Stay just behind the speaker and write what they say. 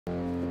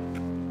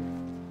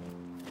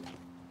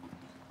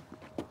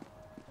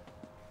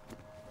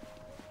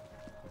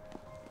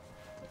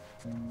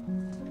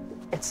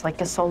It's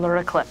like a solar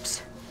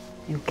eclipse.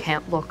 You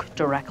can't look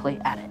directly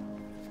at it.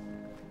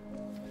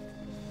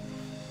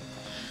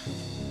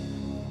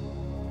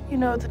 You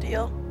know the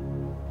deal.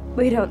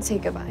 We don't say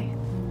goodbye.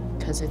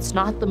 Because it's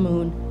not the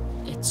moon,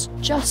 it's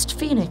just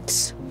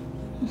Phoenix.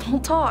 We'll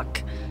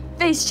talk.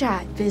 Face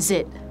chat.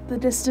 Visit. The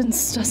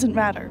distance doesn't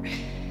matter.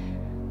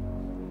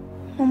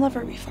 We'll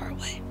never be far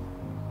away.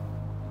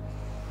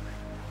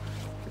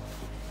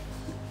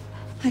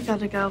 I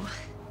gotta go.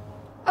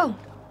 Oh,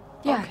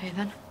 yeah. Okay,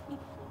 then.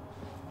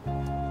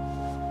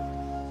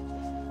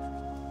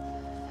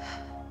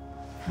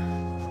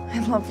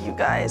 I love you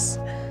guys.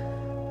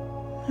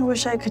 I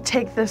wish I could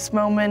take this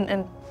moment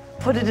and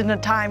put it in a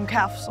time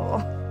capsule.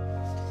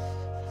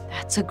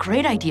 That's a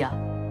great idea.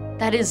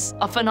 That is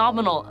a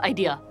phenomenal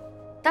idea.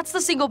 That's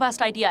the single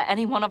best idea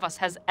any one of us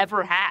has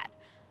ever had.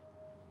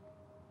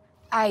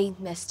 I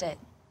missed it.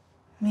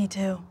 Me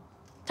too.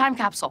 Time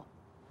capsule.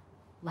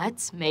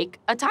 Let's make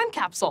a time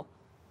capsule.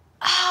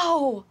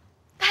 Oh,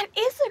 that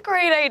is a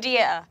great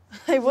idea.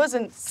 I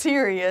wasn't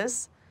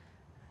serious.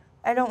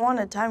 I don't want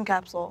a time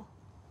capsule.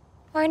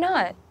 Why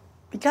not?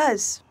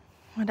 Because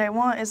what I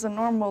want is a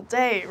normal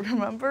day,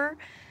 remember?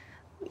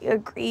 We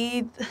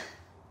agreed.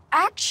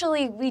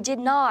 Actually, we did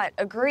not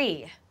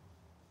agree.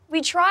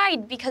 We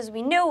tried because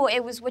we knew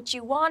it was what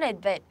you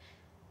wanted, but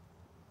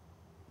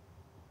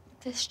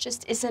this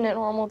just isn't a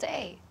normal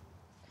day.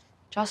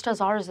 Just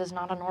as ours is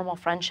not a normal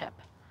friendship.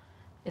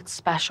 It's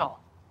special.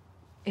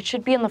 It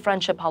should be in the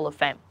Friendship Hall of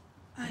Fame.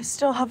 I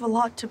still have a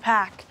lot to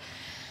pack.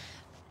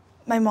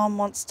 My mom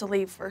wants to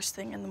leave first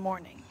thing in the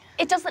morning.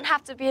 It doesn't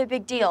have to be a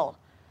big deal.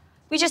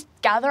 We just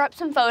gather up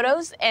some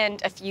photos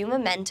and a few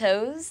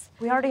mementos.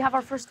 We already have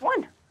our first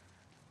one.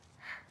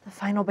 The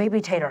final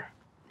baby tater.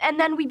 And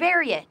then we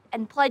bury it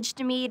and pledge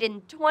to meet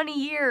in 20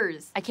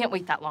 years. I can't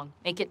wait that long.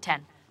 Make it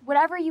 10.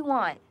 Whatever you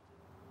want.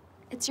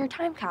 It's your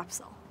time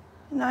capsule.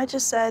 And I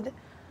just said,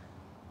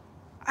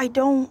 I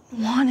don't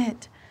want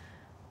it.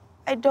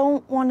 I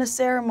don't want a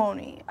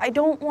ceremony. I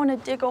don't want to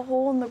dig a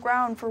hole in the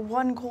ground for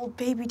one cold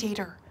baby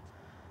tater.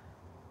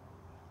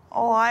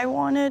 All I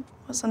wanted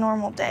was a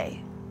normal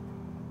day.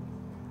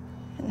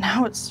 And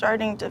now it's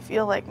starting to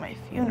feel like my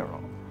funeral,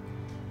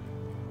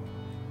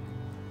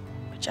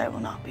 which I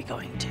will not be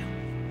going to.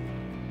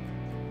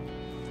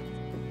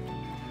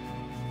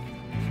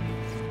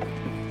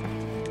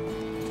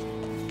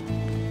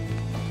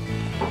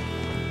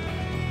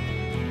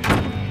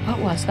 What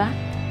was that?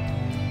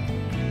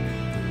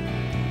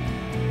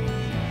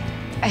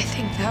 I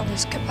think that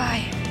was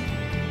goodbye.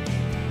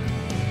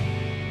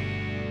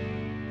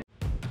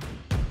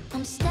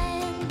 I'm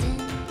staying.